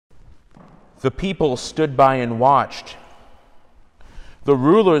The people stood by and watched. The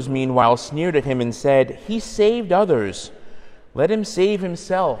rulers, meanwhile, sneered at him and said, "He saved others. Let him save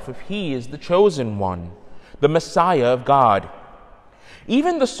himself if he is the chosen one, the Messiah of God."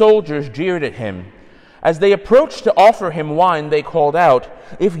 Even the soldiers jeered at him. As they approached to offer him wine, they called out,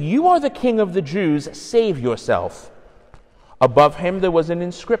 "If you are the king of the Jews, save yourself." Above him there was an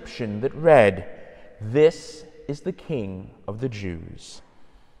inscription that read, "This is the King of the Jews."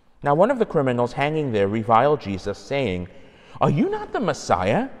 Now one of the criminals hanging there reviled Jesus, saying, "Are you not the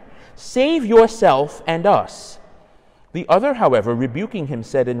Messiah? Save yourself and us." The other, however, rebuking him,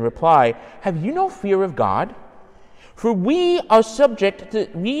 said in reply, "Have you no fear of God? For you are subject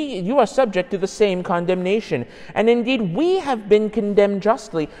to the same condemnation, and indeed we have been condemned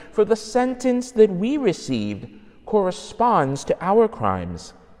justly, for the sentence that we received corresponds to our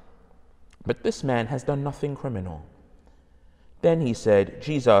crimes. But this man has done nothing criminal." Then he said,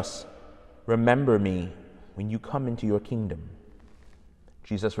 "Jesus, remember me when you come into your kingdom."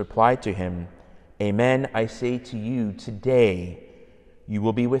 Jesus replied to him, "Amen, I say to you, today you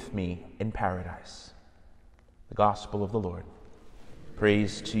will be with me in paradise." The Gospel of the Lord.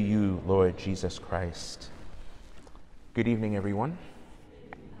 Praise to you, Lord Jesus Christ. Good evening, everyone.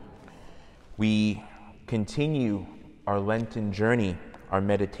 We continue our Lenten journey, our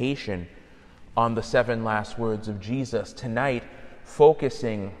meditation on the 7 last words of Jesus, tonight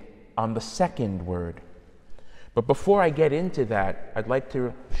focusing on the second word. But before I get into that, I'd like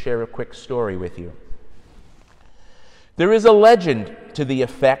to share a quick story with you. There is a legend to the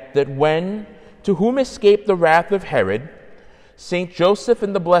effect that to whom escaped the wrath of Herod, Saint Joseph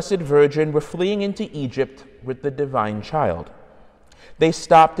and the Blessed Virgin were fleeing into Egypt with the divine child. They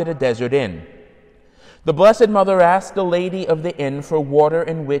stopped at a desert inn. The Blessed Mother asked the lady of the inn for water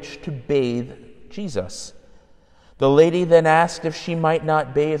in which to bathe Jesus. The lady then asked if she might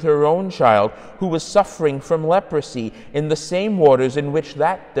not bathe her own child, who was suffering from leprosy, in the same waters in which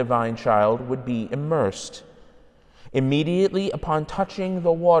that divine child would be immersed. Immediately upon touching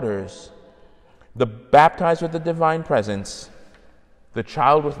the waters, baptized with the divine presence, the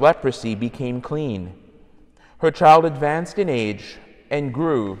child with leprosy became clean. Her child advanced in age and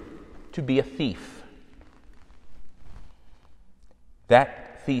grew to be a thief.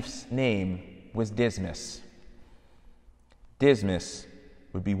 That thief's name was Dismas. Dismas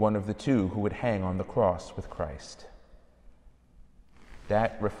would be one of the two who would hang on the cross with Christ.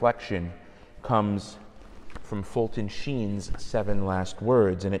 That reflection comes from Fulton Sheen's 7 last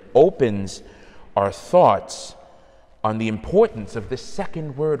words, and it opens our thoughts on the importance of this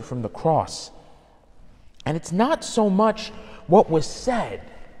second word from the cross. And it's not so much what was said,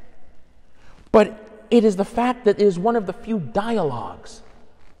 but it is the fact that it is one of the few dialogues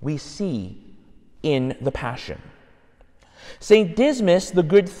we see in the Passion. St. Dismas, the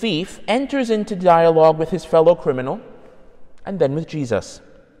good thief, enters into dialogue with his fellow criminal and then with Jesus.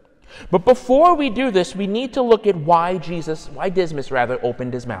 But before we do this, we need to look at why Dismas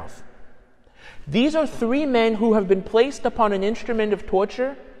opened his mouth. These are 3 men who have been placed upon an instrument of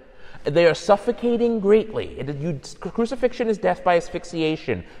torture. They are suffocating greatly. Crucifixion is death by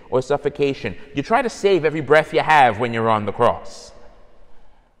asphyxiation or suffocation. You try to save every breath you have when you're on the cross.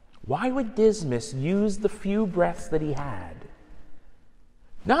 Why would Dismas use the few breaths that he had?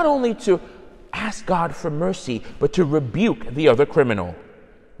 Not only to ask God for mercy, but to rebuke the other criminal.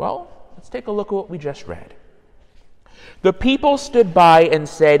 Well, let's take a look at what we just read. The people stood by and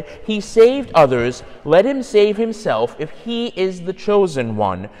said, "He saved others, let him save himself if he is the chosen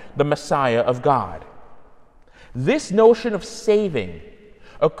one, the Messiah of God." This notion of saving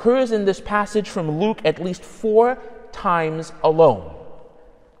occurs in this passage from Luke at least 4 times alone.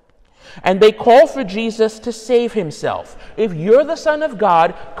 And they call for Jesus to save himself. If you're the Son of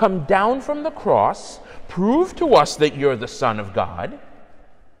God, come down from the cross, prove to us that you're the Son of God,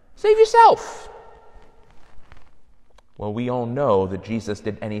 save yourself. Well, we all know that Jesus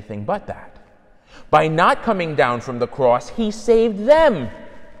did anything but that. By not coming down from the cross, he saved them.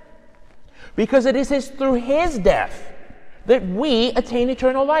 Because it is through his death that we attain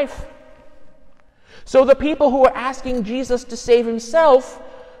eternal life. So the people who are asking Jesus to save himself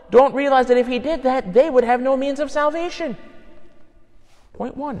don't realize that if he did that, they would have no means of salvation.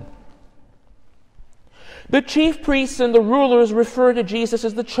 Point 1. The chief priests and the rulers refer to Jesus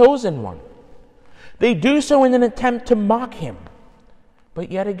as the chosen one. They do so in an attempt to mock him.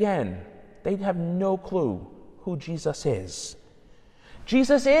 But yet again, they have no clue who Jesus is.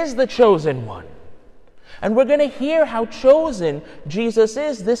 Jesus is the chosen one. And we're going to hear how chosen Jesus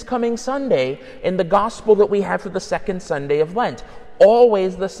is this coming Sunday in the gospel that we have for the second Sunday of Lent.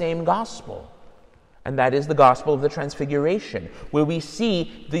 Always the same gospel. And that is the gospel of the Transfiguration, where we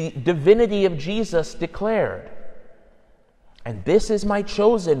see the divinity of Jesus declared. And this is my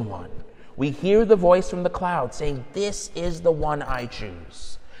chosen one. We hear the voice from the cloud saying, this is the one I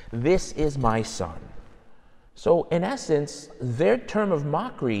choose. This is my son. So in essence, their term of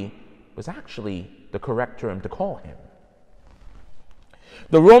mockery was actually the correct term to call him.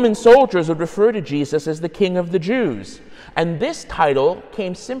 The Roman soldiers would refer to Jesus as the King of the Jews, and this title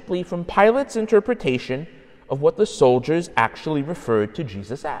came simply from Pilate's interpretation of what the soldiers actually referred to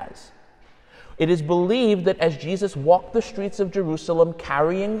Jesus as. It is believed that as Jesus walked the streets of Jerusalem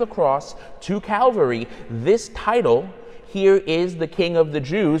carrying the cross to Calvary, this title, "Here is the King of the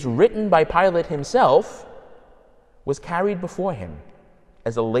Jews," written by Pilate himself, was carried before him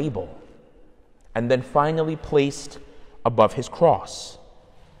as a label, and then finally placed above his cross.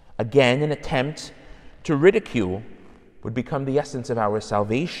 Again, an attempt to ridicule would become the essence of our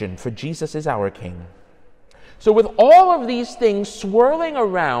salvation, for Jesus is our King. So with all of these things swirling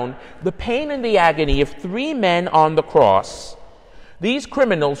around the pain and the agony of three men on the cross, these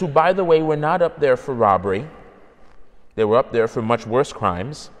criminals, who, by the way, were not up there for robbery, they were up there for much worse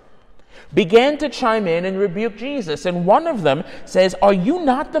crimes, began to chime in and rebuke Jesus. And one of them says, "Are you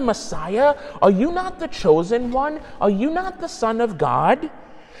not the Messiah? Are you not the chosen one? Are you not the Son of God?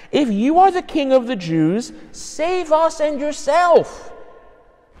 If you are the King of the Jews, save us and yourself.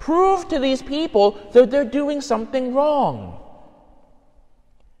 Prove to these people that they're doing something wrong."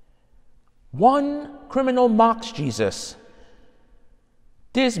 One criminal mocks Jesus.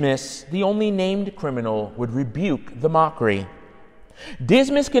 Dismas, the only named criminal, would rebuke the mockery.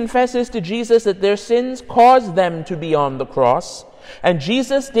 Dismas confesses to Jesus that their sins caused them to be on the cross, and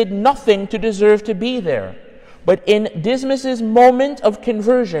Jesus did nothing to deserve to be there. But in Dismas's moment of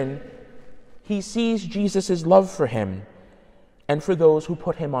conversion, he sees Jesus' love for him and for those who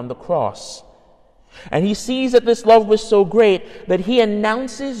put him on the cross. And he sees that this love was so great that he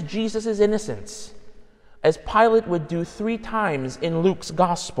announces Jesus' innocence, as Pilate would do 3 times in Luke's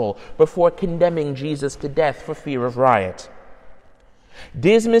gospel before condemning Jesus to death for fear of riot.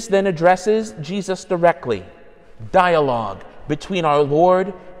 Dismas then addresses Jesus directly, dialogue between our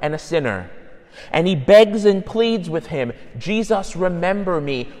Lord and a sinner. And he begs and pleads with him, "Jesus, remember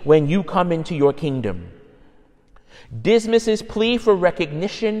me when you come into your kingdom." Dismas's plea for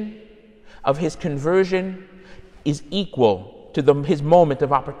recognition of his conversion is equal to his moment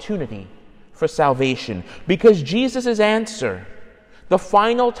of opportunity for salvation, because Jesus' answer, the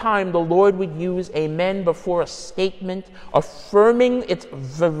final time the Lord would use amen before a statement affirming its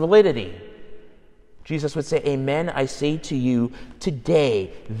validity, Jesus would say, "Amen, I say to you,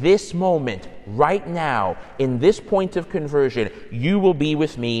 today, this moment, right now, in this point of conversion, you will be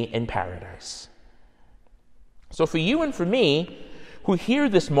with me in paradise." So for you and for me, who hear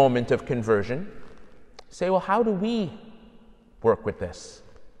this moment of conversion, say, well, how do we work with this?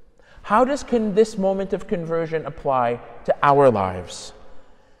 How does this moment of conversion apply to our lives?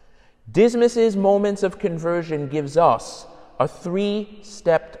 Dismas's moments of conversion gives us a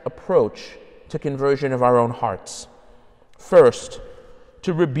 3-stepped approach to conversion of our own hearts. First,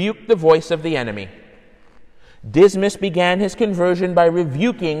 to rebuke the voice of the enemy. Dismas began his conversion by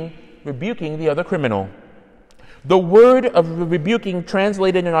rebuking the other criminal. The word of rebuking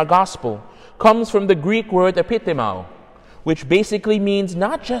translated in our gospel comes from the Greek word epitemao, which basically means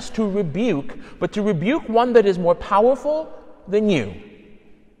not just to rebuke, but to rebuke one that is more powerful than you.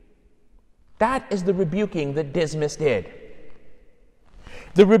 That is the rebuking that Dismas did.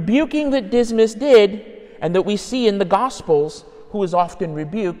 The rebuking that Dismas did, and that we see in the Gospels, who is often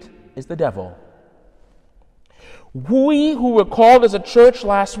rebuked, is the devil. We who were called as a church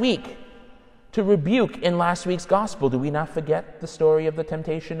last week to rebuke in last week's Gospel, do we not forget the story of the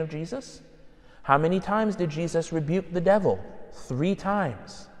temptation of Jesus? How many times did Jesus rebuke the devil? 3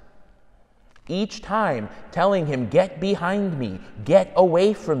 times. Each time telling him, "Get behind me, get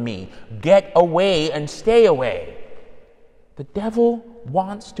away from me, get away and stay away." The devil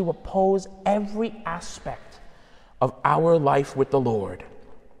wants to oppose every aspect of our life with the Lord.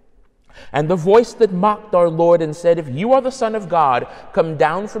 And the voice that mocked our Lord and said, "If you are the Son of God, come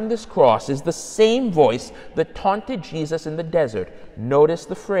down from this cross," is the same voice that taunted Jesus in the desert. Notice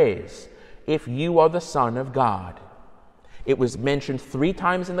the phrase, "If you are the Son of God." It was mentioned 3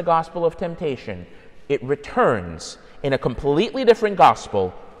 times in the Gospel of Temptation. It returns in a completely different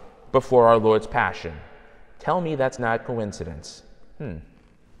gospel before our Lord's Passion. Tell me that's not coincidence.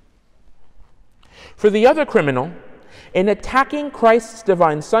 For the other criminal, in attacking Christ's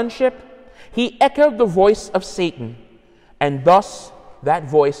divine sonship, he echoed the voice of Satan, and thus that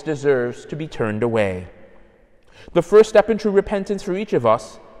voice deserves to be turned away. The first step in true repentance for each of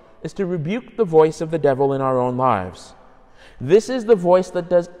us is to rebuke the voice of the devil in our own lives. This is the voice that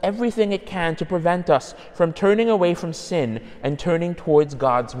does everything it can to prevent us from turning away from sin and turning towards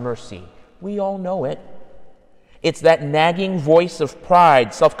God's mercy. We all know it. It's that nagging voice of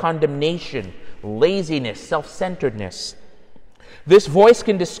pride, self-condemnation, laziness, self-centeredness. This voice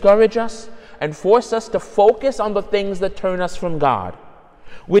can discourage us and force us to focus on the things that turn us from God,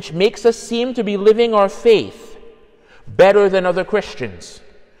 which makes us seem to be living our faith better than other Christians.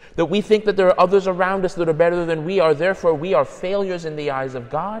 That we think that there are others around us that are better than we are, therefore we are failures in the eyes of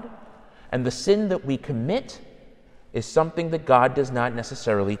God, and the sin that we commit is something that God does not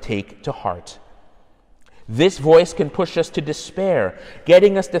necessarily take to heart. This voice can push us to despair,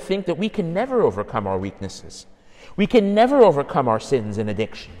 getting us to think that we can never overcome our weaknesses. We can never overcome our sins and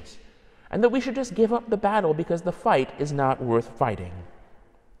addictions, and that we should just give up the battle because the fight is not worth fighting.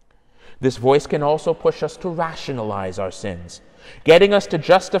 This voice can also push us to rationalize our sins, getting us to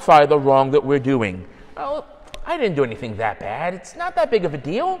justify the wrong that we're doing. Oh, I didn't do anything that bad. It's not that big of a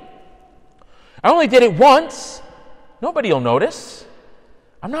deal. I only did it once. Nobody will notice.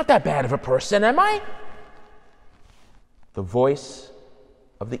 I'm not that bad of a person, am I? The voice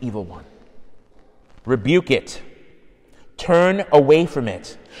of the evil one. Rebuke it. Turn away from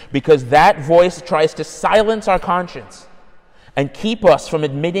it, because that voice tries to silence our conscience and keep us from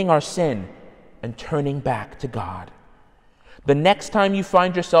admitting our sin and turning back to God. The next time you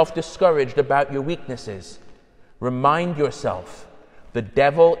find yourself discouraged about your weaknesses, remind yourself the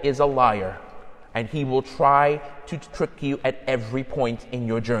devil is a liar, and he will try to trick you at every point in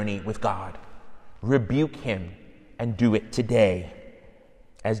your journey with God. Rebuke him, and do it today,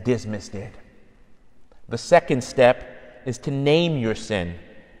 as Dismas did. The second step is to name your sin.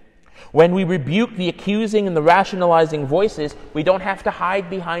 When we rebuke the accusing and the rationalizing voices, we don't have to hide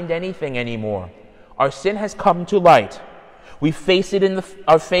behind anything anymore. Our sin has come to light. We face it in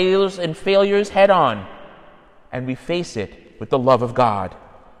our failures head on, and we face it with the love of God.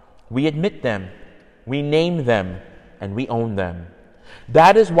 We admit them, we name them, and we own them.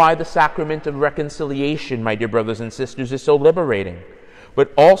 That is why the sacrament of reconciliation, my dear brothers and sisters, is so liberating,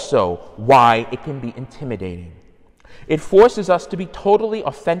 but also why it can be intimidating. It forces us to be totally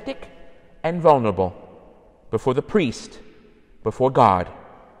authentic and vulnerable before the priest, before God,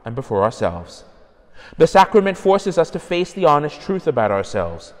 and before ourselves. The sacrament forces us to face the honest truth about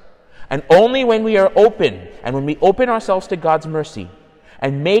ourselves. And only when we are open, and when we open ourselves to God's mercy,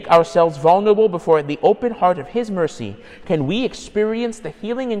 and make ourselves vulnerable before the open heart of His mercy, can we experience the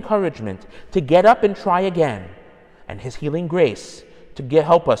healing encouragement to get up and try again, and His healing grace to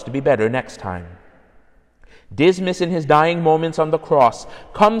help us to be better next time. Dismas, in his dying moments on the cross,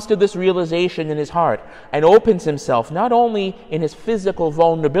 comes to this realization in his heart and opens himself not only in his physical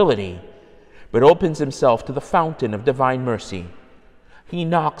vulnerability, but opens himself to the fountain of divine mercy. He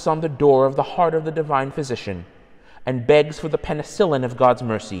knocks on the door of the heart of the divine physician and begs for the penicillin of God's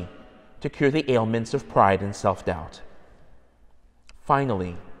mercy to cure the ailments of pride and self-doubt.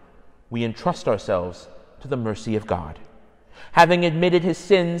 Finally, we entrust ourselves to the mercy of God. Having admitted his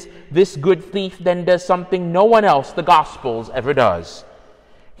sins, this good thief then does something no one else the Gospels ever does.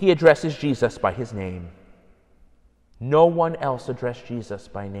 He addresses Jesus by his name. No one else addressed Jesus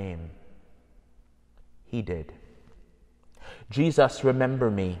by name. He did. Jesus, remember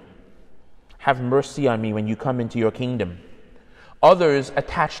me. Have mercy on me when you come into your kingdom. Others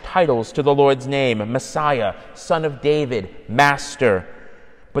attach titles to the Lord's name: Messiah, Son of David, Master.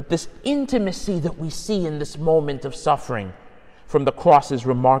 But this intimacy that we see in this moment of suffering from the cross is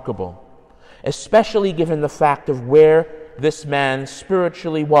remarkable, especially given the fact of where this man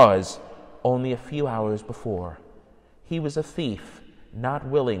spiritually was only a few hours before. He was a thief, not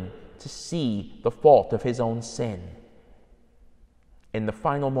willing to see the fault of his own sin. In the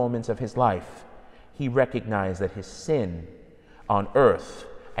final moments of his life, he recognized that his sin on earth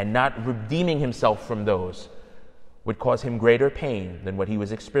and not redeeming himself from those would cause him greater pain than what he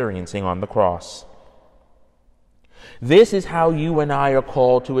was experiencing on the cross. This is how you and I are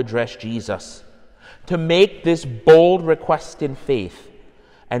called to address Jesus, to make this bold request in faith,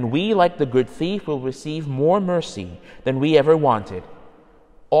 and we, like the good thief, will receive more mercy than we ever wanted.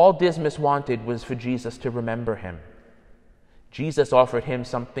 All Dismas wanted was for Jesus to remember him. Jesus offered him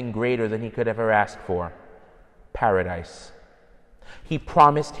something greater than he could ever ask for: paradise. He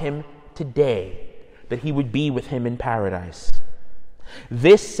promised him today that he would be with him in paradise.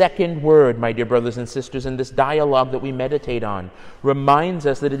 This second word, my dear brothers and sisters, in this dialogue that we meditate on, reminds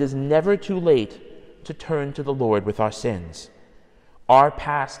us that it is never too late to turn to the Lord with our sins. Our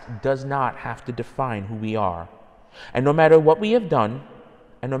past does not have to define who we are. And no matter what we have done,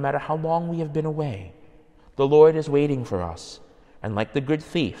 and no matter how long we have been away, the Lord is waiting for us, and like the good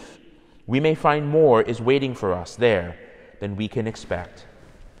thief, we may find more is waiting for us there than we can expect.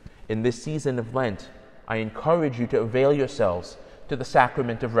 In this season of Lent, I encourage you to avail yourselves to the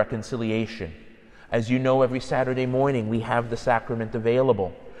sacrament of reconciliation. As you know, every Saturday morning we have the sacrament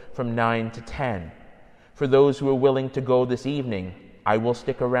available from 9 to 10. For those who are willing to go this evening, I will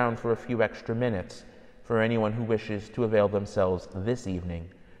stick around for a few extra minutes for anyone who wishes to avail themselves this evening.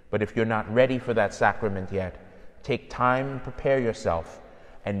 But if you're not ready for that sacrament yet, take time, prepare yourself,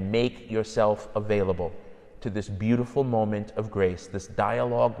 and make yourself available to this beautiful moment of grace, this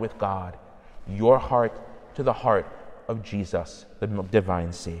dialogue with God, your heart to the heart of Jesus, the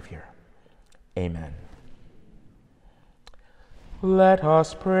divine Savior. Amen. Let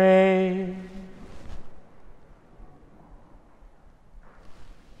us pray.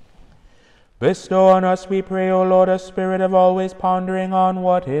 Bestow on us, we pray, O Lord, a spirit of always pondering on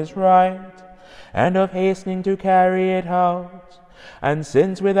what is right, and of hastening to carry it out. And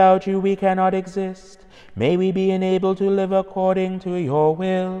since without you we cannot exist, may we be enabled to live according to your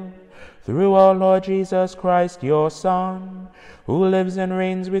will. Through our Lord Jesus Christ, your Son, who lives and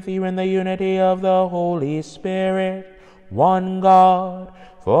reigns with you in the unity of the Holy Spirit, one God,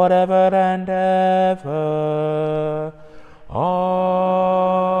 forever and ever. Amen.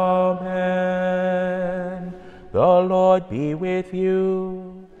 The Lord be with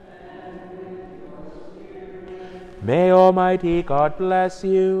you. May Almighty God bless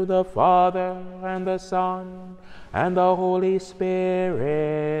you, the Father, and the Son, and the Holy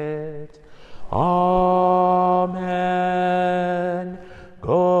Spirit. Amen.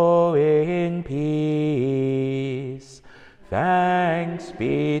 Go in peace. Thanks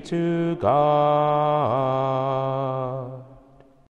be to God.